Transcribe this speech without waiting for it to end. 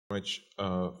Much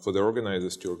for the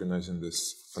organizers to organizing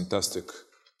this fantastic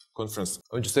conference.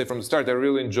 I want to say from the start, I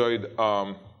really enjoyed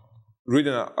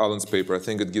reading Alan's paper. I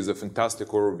think it gives a fantastic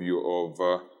overview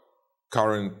of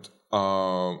current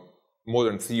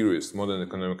modern theories, modern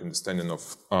economic understanding of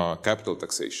capital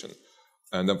taxation,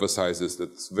 and emphasizes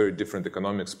that very different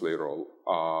economics play a role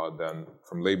than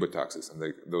from labor taxes, and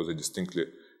those are distinctly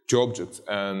two objects.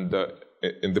 And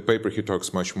in the paper, he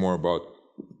talks much more about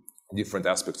different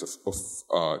aspects of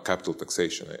capital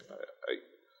taxation. I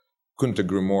couldn't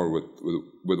agree more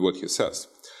with what he says.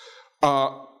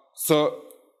 So,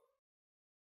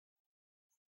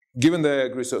 given that I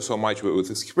agree so much with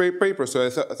his paper, so I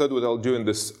thought what I'll do in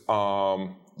this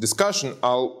discussion,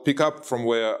 I'll pick up from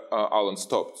where Alan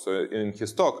stopped. So in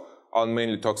his talk, Alan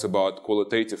mainly talks about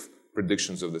qualitative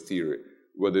predictions of the theory,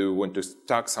 whether you want to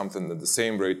tax something at the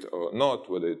same rate or not,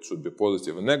 whether it should be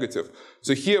positive or negative.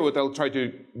 So here what I'll try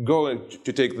to go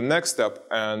to take the next step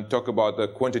and talk about the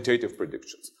quantitative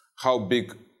predictions, how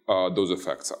big those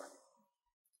effects are.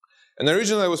 And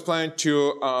originally I was planning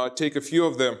to take a few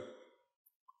of the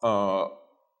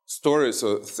stories,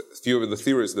 or a few of the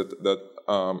theories that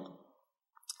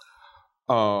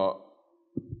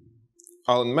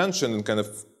Alan mentioned and kind of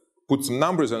put some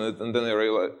numbers on it, and then I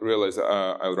realized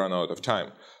I'll run out of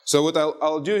time. So what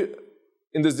I'll do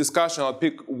in this discussion, I'll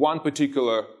pick one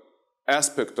particular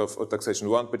aspect of taxation,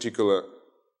 one particular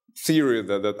theory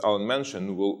that Alan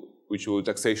mentioned, which will be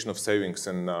taxation of savings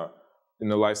in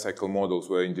the life cycle models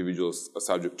where individuals are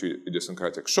subject to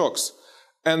idiosyncratic shocks.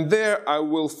 And there I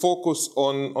will focus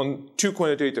on two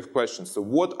quantitative questions. So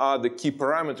what are the key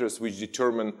parameters which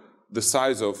determine the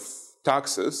size of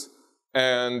taxes,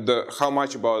 and how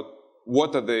much about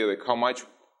what are they, like how much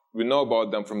we know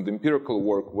about them from the empirical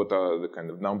work, what are the kind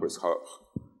of numbers,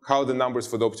 how the numbers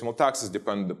for the optimal taxes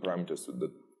depend on the parameters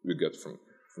that we get from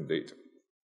data.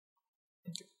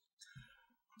 Okay.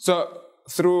 So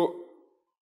through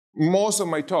most of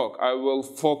my talk, I will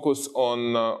focus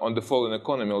on the following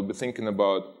economy. I'll be thinking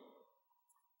about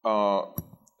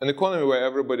an economy where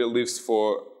everybody lives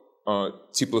for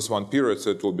T+1 period, so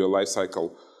it will be a life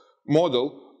cycle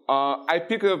model. I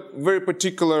pick a very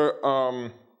particular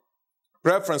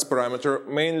preference parameter,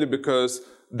 mainly because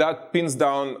that pins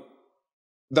down,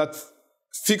 that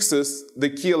fixes the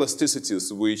key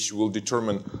elasticities which will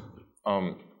determine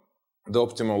the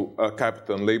optimal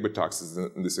capital and labor taxes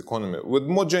in this economy. With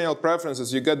more general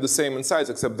preferences, you get the same insights,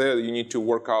 except there you need to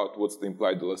work out what's the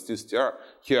implied elasticity are.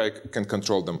 Here I can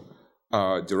control them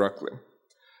directly.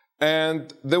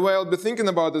 And the way I'll be thinking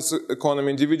about this economy,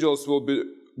 individuals will be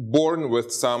born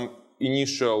with some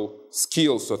initial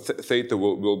skills, so theta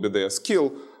will be their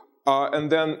skill, and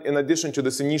then in addition to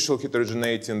this initial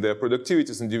heterogeneity in their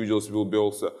productivities, individuals will be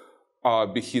also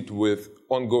be hit with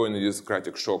ongoing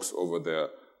idiosyncratic shocks over their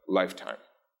lifetime.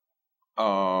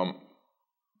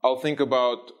 I'll think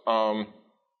about,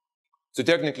 so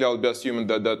technically I'll be assuming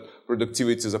that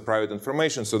productivity is a private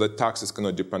information, so that taxes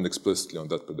cannot depend explicitly on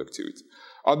that productivity.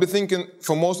 I'll be thinking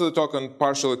for most of the talk on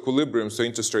partial equilibrium, so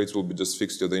interest rates will be just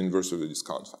fixed to the inverse of the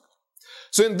discount factor.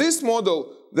 So in this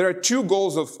model, there are two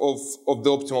goals of the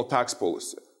optimal tax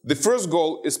policy. The first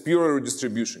goal is pure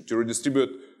redistribution, to redistribute.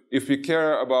 If we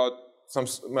care about some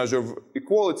measure of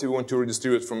equality, we want to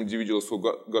redistribute from individuals who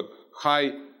got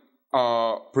high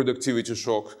productivity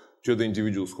shock to the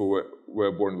individuals who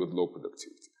were born with low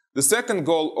productivity. The second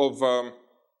goal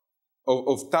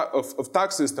of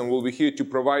tax system will be here to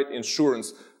provide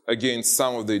insurance against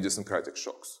some of the idiosyncratic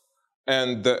shocks.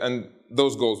 And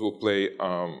those goals will play,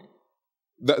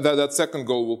 that second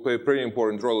goal will play a pretty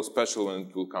important role, especially when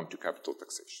it will come to capital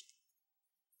taxation.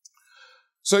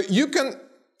 So you can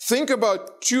think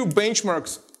about two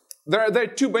benchmarks. There are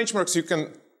two benchmarks you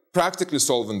can practically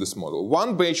solve in this model.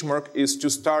 One benchmark is to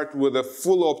start with a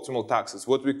full optimal taxes,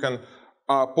 what we can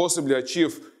possibly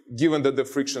achieve given that the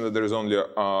friction that there is only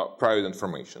private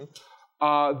information.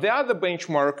 The other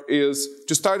benchmark is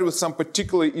to start with some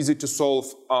particularly easy to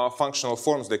solve functional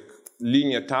forms like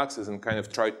linear taxes and kind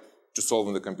of try to solve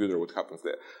in the computer what happens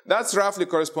there. That's roughly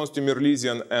corresponds to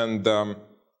Merlezian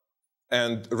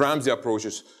and Ramsey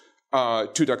approaches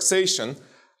to taxation.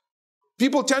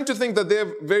 People tend to think that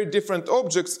they're very different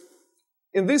objects.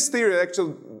 In this theory,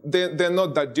 actually, they're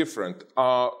not that different.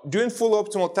 Doing full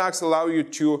optimal tax allow you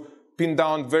to pin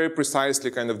down very precisely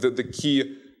kind of the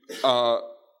key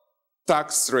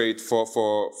tax rate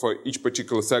for each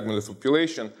particular segment of the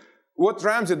population. What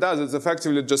Ramsey does is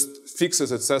effectively just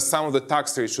fixes it, says some of the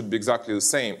tax rates should be exactly the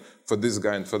same for this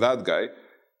guy and for that guy.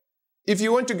 If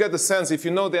you want to get a sense, if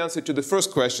you know the answer to the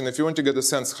first question, if you want to get a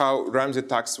sense how Ramsey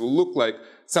tax will look like,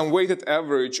 some weighted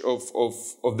average of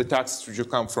the taxes which will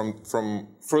come from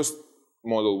first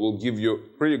model will give you a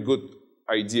pretty good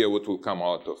idea what will come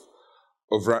out of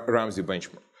Ramsey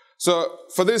benchmark. So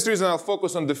for this reason, I'll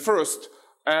focus on the first,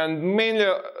 and mainly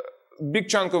a big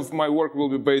chunk of my work will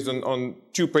be based on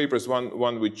two papers,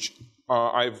 one which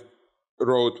I've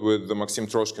wrote with Maxim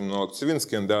Troshkin and Oleg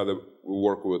Savinsky, and the other we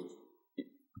work with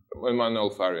Emmanuel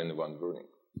Fari and Ivan Verning.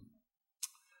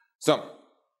 So,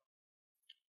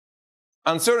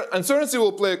 uncertainty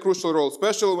will play a crucial role,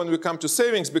 especially when we come to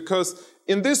savings, because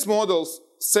in these models,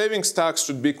 savings tax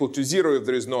should be equal to 0 if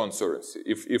there is no uncertainty,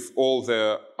 if all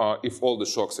the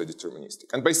shocks are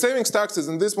deterministic. And by savings taxes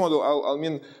in this model, I'll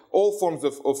mean all forms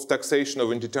of taxation of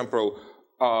intertemporal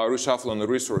reshuffling of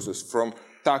resources, from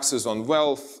taxes on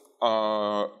wealth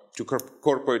to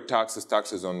corporate taxes,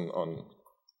 taxes on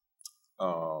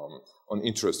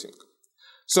interest income.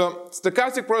 So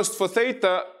stochastic process for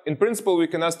theta, in principle, we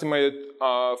can estimate it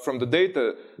from the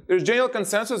data. There's general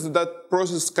consensus that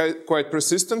process is quite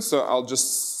persistent, so I'll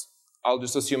just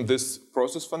assume this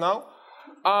process for now.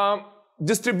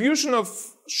 Distribution of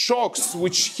shocks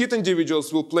which hit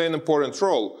individuals will play an important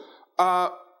role.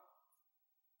 The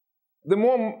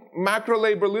more macro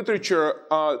labor literature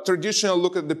traditionally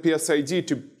look at the PSID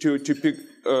to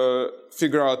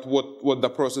figure out what the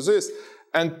process is.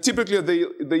 And typically,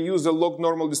 they use a log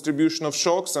normal distribution of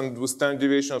shocks, and with standard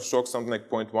deviation of shocks, something like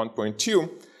 0.1, 0.2.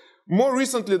 More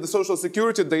recently, the Social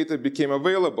Security data became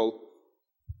available.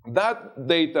 That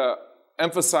data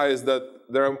emphasized that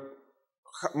there are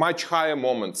much higher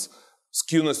moments.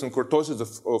 Skewness and kurtosis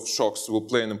of shocks will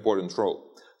play an important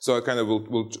role. So I kind of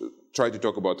will try to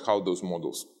talk about how those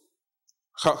models,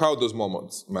 how those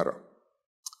moments matter.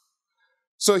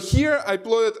 So here I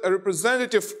plotted a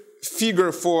representative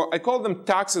figure for, I call them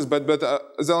taxes, but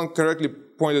as Alan correctly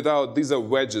pointed out, these are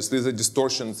wedges, these are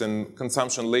distortions in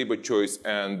consumption labor choice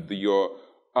and your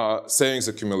savings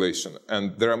accumulation.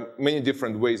 And there are many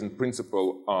different ways in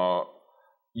principle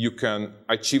you can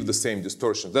achieve the same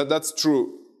distortion. That's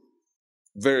true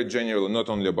very generally, not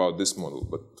only about this model,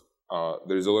 but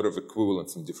there is a lot of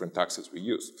equivalence in different taxes we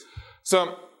use.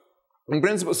 So in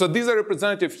principle, so these are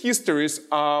representative histories.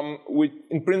 On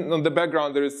the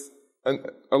background, there is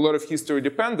a lot of history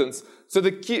dependence. So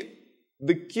the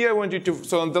key I want you to,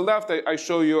 so on the left, I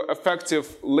show you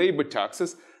effective labor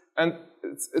taxes, and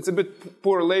it's a bit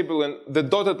poor label, and the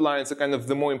dotted lines are kind of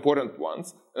the more important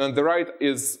ones, and on the right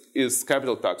is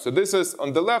capital tax. So this is,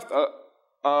 on the left,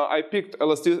 I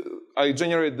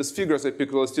generated these figures, I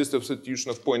picked elasticity of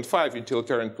substitution of 0.5,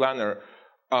 utilitarian planner,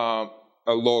 a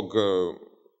log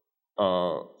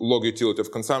utility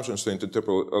of consumption, so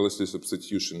intertemporal elasticity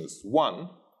substitution is 1.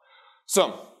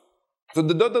 So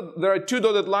there are two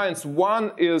dotted lines.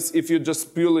 One is if you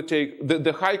just purely take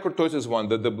the high kurtosis one,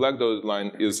 the black dotted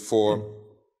line is for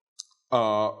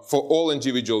all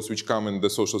individuals which come in the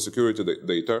Social Security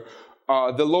data.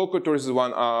 The low kurtosis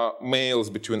one are males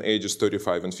between ages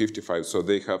 35 and 55, so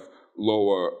they have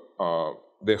lower,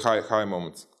 the high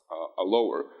moments are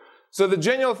lower. So the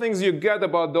general things you get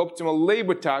about the optimal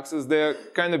labor taxes, they're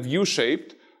kind of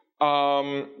U-shaped.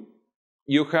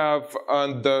 You have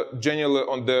generally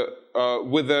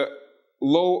with the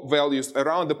low values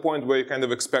around the point where you kind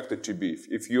of expect it to be.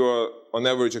 If you're on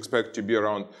average expect to be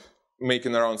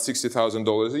making around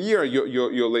 $60,000 a year,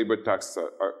 your labor taxes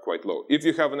are quite low. If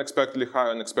you have unexpectedly high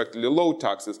or unexpectedly low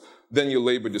taxes, then your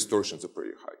labor distortions are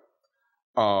pretty high.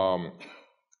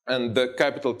 And the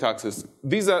capital taxes,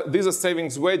 these are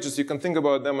savings wedges. You can think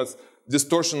about them as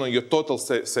distortion on your total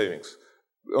savings,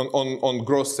 on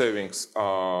gross savings,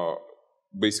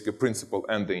 basically principal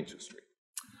and the interest rate.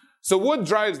 So what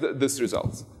drives these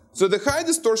results? So the high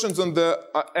distortions on the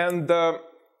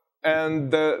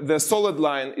the solid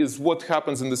line is what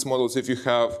happens in these models if you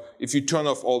turn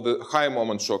off all the high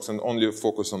moment shocks and only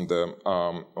focus on the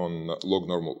log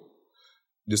normal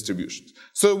distributions.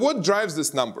 So what drives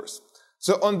these numbers?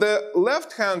 So on the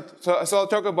left hand, so I'll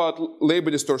talk about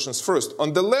labor distortions first.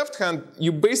 On the left hand,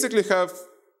 you basically have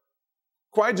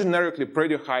quite generically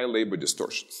pretty high labor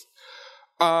distortions.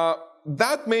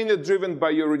 That mainly driven by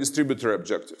your redistributory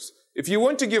objectives. If you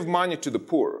want to give money to the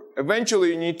poor, eventually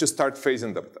you need to start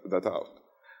phasing that out.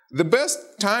 The best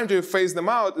time to phase them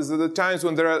out is at the times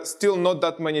when there are still not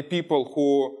that many people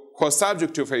who are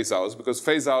subject to phase outs, because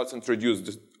phase outs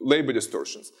introduce labor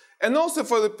distortions. And also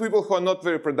for the people who are not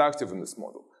very productive in this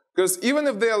model. Because even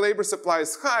if their labor supply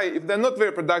is high, if they're not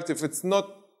very productive, it's not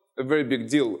a very big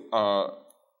deal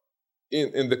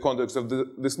in the context of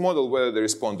this model whether they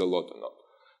respond a lot or not.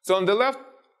 So on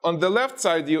the left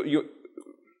side,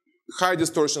 high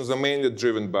distortions are mainly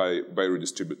driven by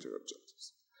redistributory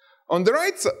objectives. On the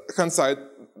right hand side,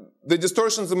 the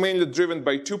distortions are mainly driven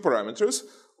by two parameters,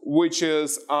 which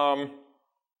is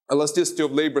elasticity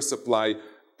of labor supply,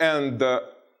 and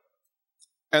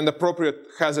appropriate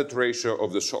hazard ratio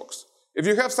of the shocks. If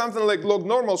you have something like log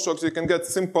normal shocks, you can get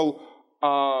simple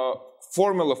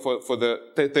formula for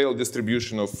the tail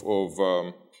distribution of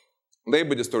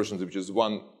labor distortions, which is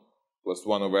 1 plus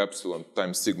 1 over epsilon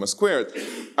times sigma squared.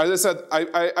 As I said,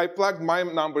 I plugged my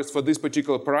numbers for these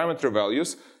particular parameter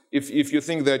values. If you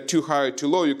think they're too high or too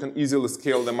low, you can easily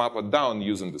scale them up or down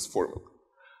using this formula.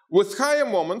 With higher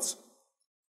moments,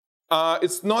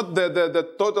 it's not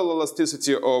the total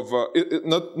elasticity of,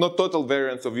 not total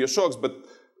variance of your shocks, but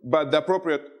the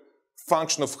appropriate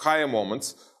function of higher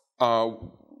moments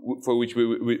for which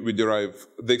we derive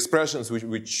the expressions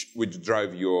which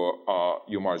drive your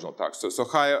marginal tax. So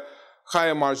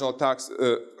higher marginal tax,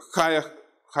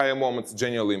 higher moments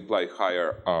generally imply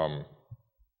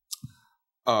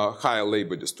higher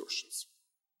labor distortions.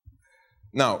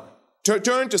 Now,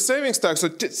 turning to savings tax. So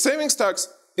savings tax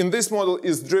in this model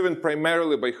is driven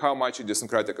primarily by how much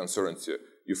idiosyncratic uncertainty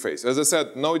you face. As I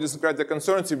said, no idiosyncratic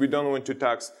uncertainty, we don't want to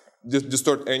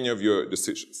distort any of your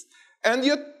decisions. And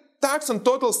yet, tax on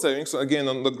total savings, so again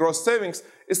on the gross savings,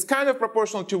 is kind of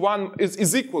proportional to 1, is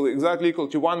exactly equal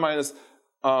to 1 minus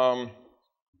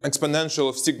exponential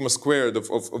of sigma squared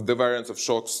of the variance of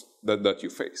shocks that you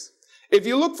face. If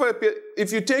you look for,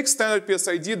 if you take standard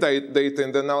PSID data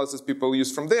in the analysis people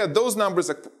use from there, those numbers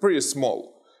are pretty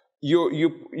small.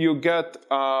 You get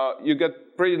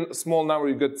pretty small number.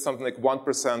 You get something like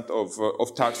 1%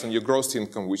 of tax on your gross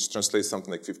income, which translates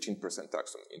something like 15%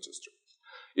 tax on interest rate.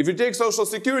 If you take Social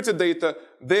Security data,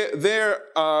 their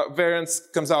variance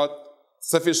comes out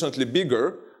sufficiently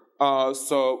bigger,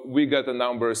 so we get the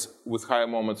numbers with higher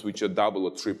moments which are double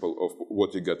or triple of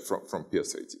what you get from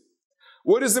PSID.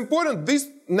 What is important, these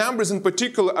numbers in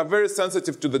particular are very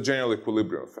sensitive to the general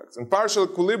equilibrium effects. In partial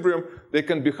equilibrium, they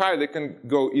can be high, they can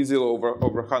go easily over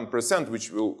 100%,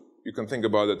 which you can think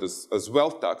about it as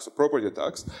wealth tax or property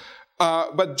tax.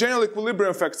 But general equilibrium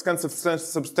effects can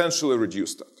substantially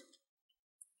reduce that.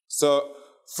 So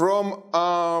from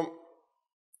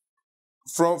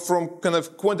kind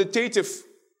of quantitative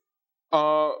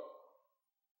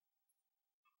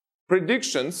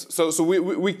predictions, so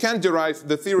we can derive,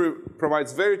 the theory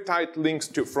provides very tight links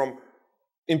from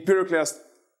empirically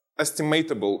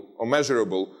estimatable or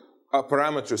measurable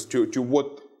parameters to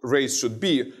what rates should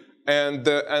be. And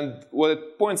what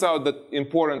it points out that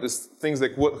important is things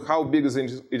like how big is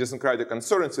the idiosyncratic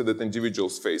uncertainty that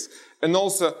individuals face, and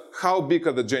also how big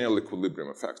are the general equilibrium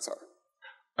effects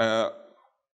are.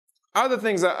 Other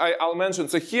things I'll mention,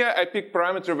 so here I pick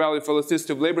parameter value for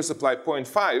elasticity of labor supply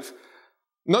 0.5,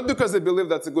 not because I believe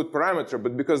that's a good parameter,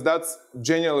 but because that's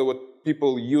generally what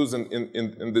people use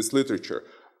in this literature.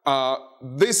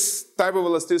 This type of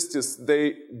elasticities,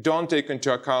 they don't take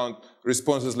into account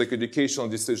responses like educational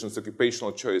decisions,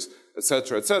 occupational choice,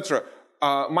 etc., etc.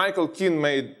 Michael Keane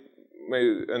made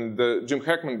and Jim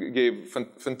Heckman gave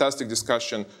fantastic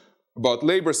discussion about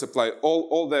labor supply.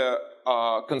 All the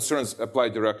concerns apply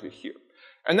directly here.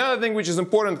 Another thing which is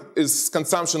important is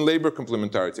consumption labor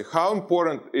complementarity. How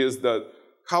important is that?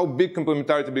 How big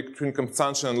complementarity between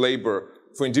consumption and labor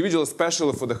for individuals,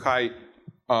 especially for the high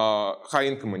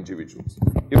income individuals.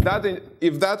 If that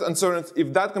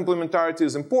complementarity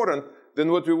is important,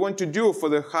 then what we want to do for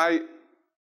the high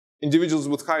individuals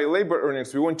with high labor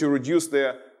earnings, we want to reduce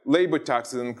their labor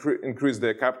taxes and increase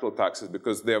their capital taxes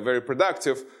because they are very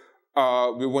productive.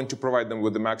 We want to provide them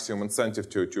with the maximum incentive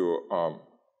to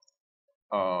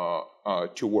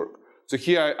work. So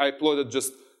here I plotted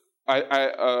just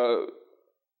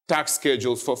tax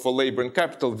schedules for labor and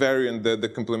capital varying the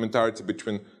complementarity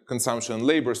between consumption and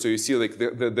labor. So you see like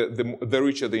the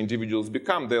richer the individuals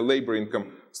become, their labor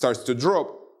income starts to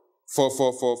drop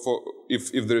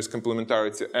if there is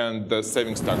complementarity, and the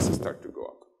savings taxes start to go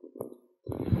up.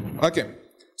 Okay,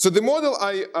 so the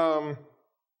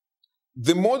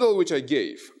model which I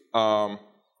gave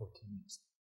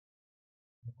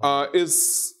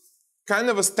is kind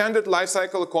of a standard life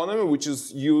cycle economy which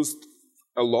is used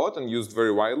a lot and used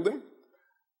very widely.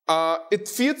 It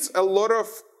fits a lot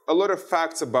of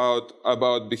facts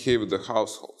about behavior of the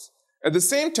households. At the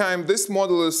same time, this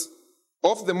model is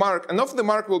off the mark, and off the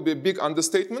mark will be a big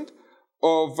understatement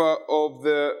of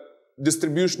the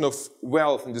distribution of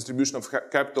wealth and distribution of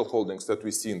capital holdings that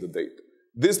we see in the data.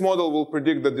 This model will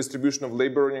predict that distribution of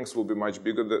labor earnings will be much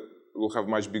bigger, that will have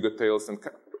much bigger tails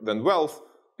than wealth.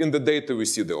 In the data, we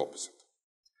see the opposite.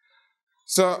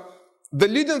 So the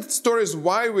leading story is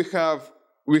why we have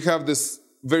this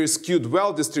very skewed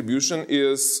wealth distribution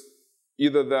is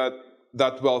either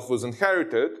that wealth was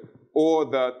inherited or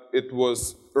that it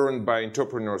was earned by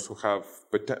entrepreneurs who have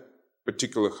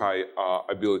particularly high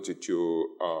ability to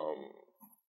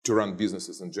run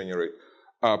businesses and generate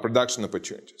production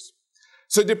opportunities.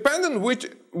 So depending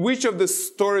which of the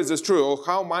stories is true, or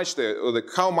how much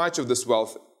of this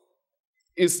wealth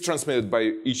is transmitted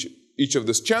by each of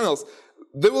these channels,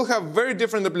 they will have very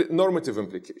different normative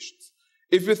implications.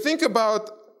 If you think about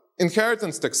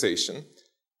inheritance taxation,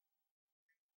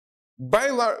 by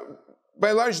and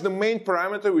large, the main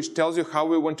parameter which tells you how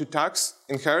we want to tax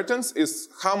inheritance is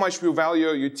how much we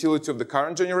value utility of the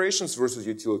current generations versus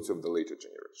utility of the later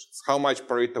generations. How much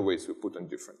Pareto weights we put on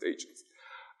different agents.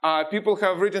 People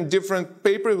have written different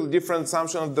papers with different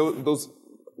assumptions of those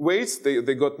weights.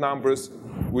 They got numbers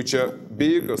which are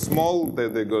big or small.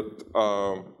 They got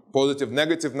positive,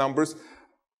 negative numbers.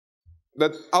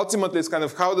 That ultimately is kind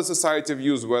of how the society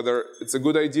views whether it's a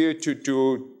good idea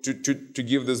to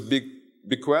give this big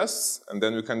bequests, and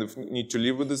then we kind of need to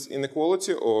live with this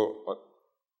inequality, or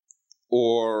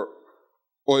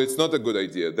it's not a good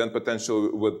idea. Then potentially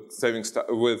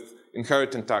with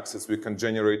inheritance taxes, we can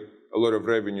generate a lot of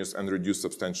revenues and reduce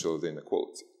substantially the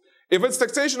inequality. If it's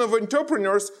taxation of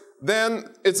entrepreneurs,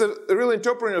 then it's real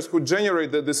entrepreneurs who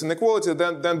generate this inequality.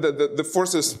 Then the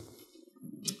forces,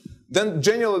 then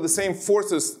generally the same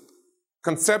forces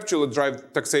conceptually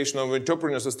drive taxation of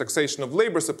entrepreneurs as taxation of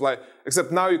labor supply,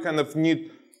 except now you kind of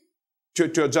need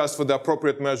to adjust for the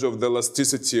appropriate measure of the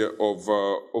elasticity of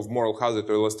moral hazard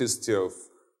or elasticity of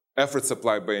effort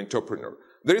supplied by entrepreneur.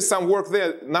 There is some work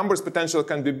there. Numbers potentially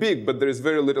can be big, but there is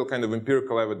very little kind of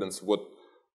empirical evidence what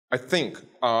I think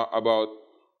about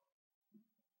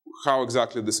how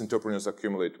exactly these entrepreneurs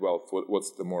accumulate wealth,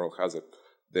 what's the moral hazard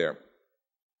there.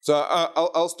 So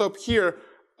I'll stop here.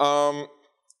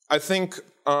 I think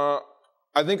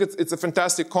it's a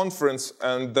fantastic conference,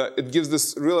 and it gives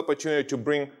this real opportunity to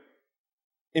bring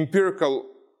empirical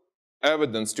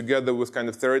evidence together with kind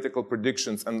of theoretical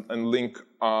predictions and link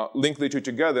the two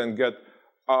together and get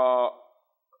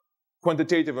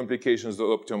quantitative implications of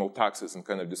optimal taxes and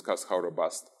kind of discuss how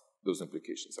robust those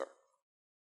implications are.